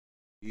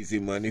Easy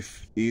Money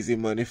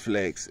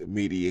Flex,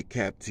 Media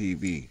Cap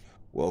TV.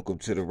 Welcome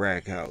to the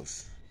Rack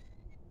House.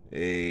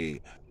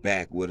 Hey,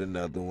 back with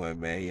another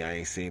one, man. I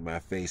ain't seen my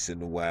face in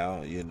a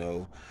while, you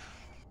know.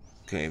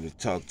 Came to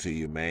talk to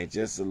you, man.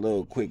 Just a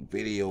little quick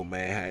video,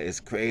 man. It's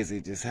crazy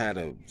just how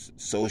the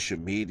social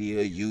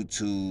media,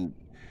 YouTube,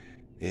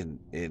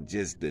 and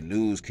just the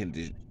news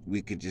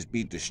we can just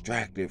be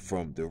distracted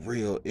from the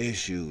real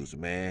issues,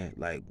 man.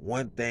 Like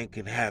one thing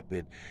can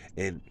happen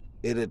and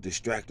it'll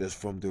distract us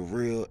from the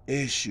real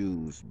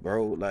issues,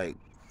 bro. Like,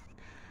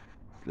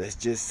 let's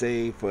just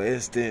say, for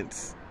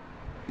instance,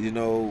 you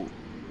know,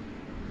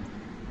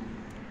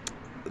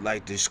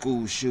 like the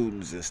school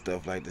shootings and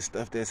stuff, like the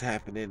stuff that's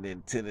happening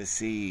in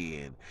Tennessee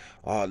and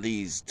all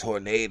these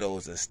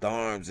tornadoes and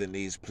storms in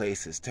these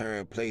places,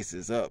 turn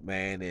places up,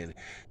 man, and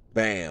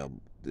bam,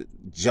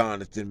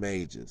 Jonathan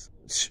Majors,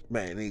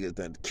 man, niggas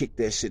done kick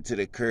that shit to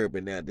the curb,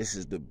 and now this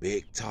is the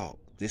big talk.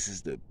 This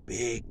is the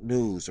big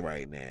news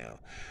right now.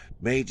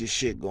 Major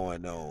shit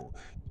going on.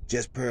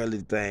 Just pearly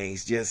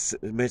things. Just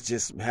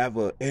have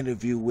an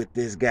interview with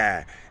this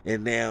guy,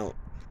 and now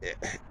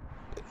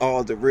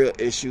all the real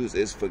issues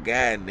is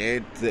forgotten.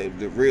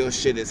 The real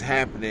shit is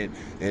happening,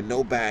 and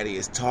nobody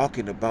is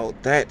talking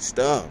about that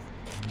stuff.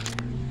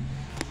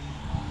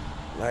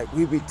 Like,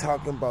 we be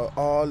talking about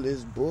all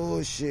this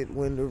bullshit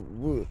when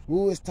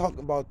who is talking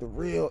about the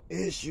real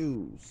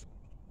issues?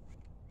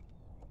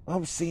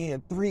 I'm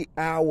seeing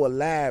 3-hour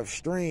live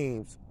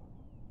streams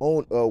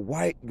on a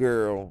white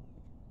girl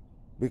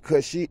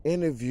because she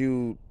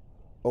interviewed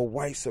a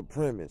white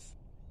supremacist.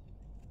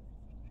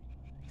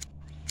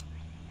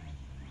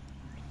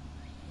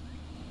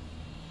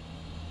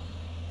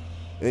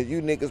 And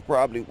you niggas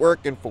probably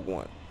working for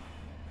one.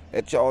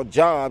 At y'all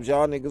jobs,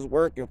 y'all niggas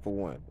working for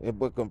one,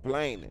 but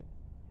complaining.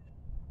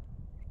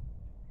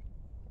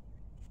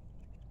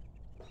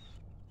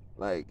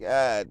 Like,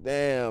 god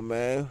damn,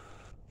 man.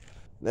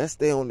 Let's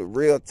stay on the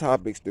real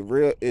topics, the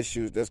real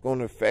issues that's going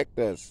to affect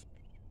us.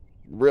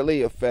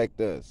 Really affect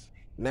us.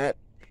 Not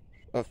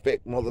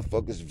affect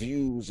motherfuckers'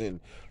 views and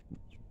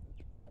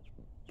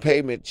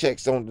payment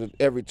checks on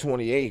every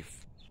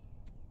 28th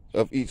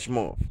of each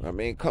month. I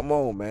mean, come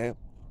on, man.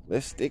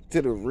 Let's stick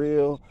to the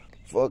real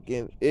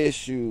fucking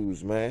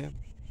issues, man.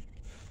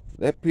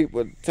 Let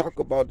people talk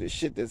about the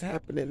shit that's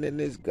happening in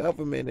this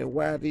government and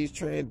why these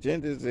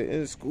transgenders are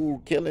in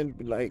school killing.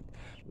 Like,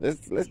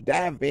 let's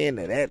dive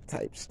into that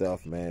type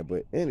stuff, man.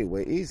 But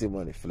anyway, Easy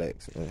Money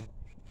Flex, man.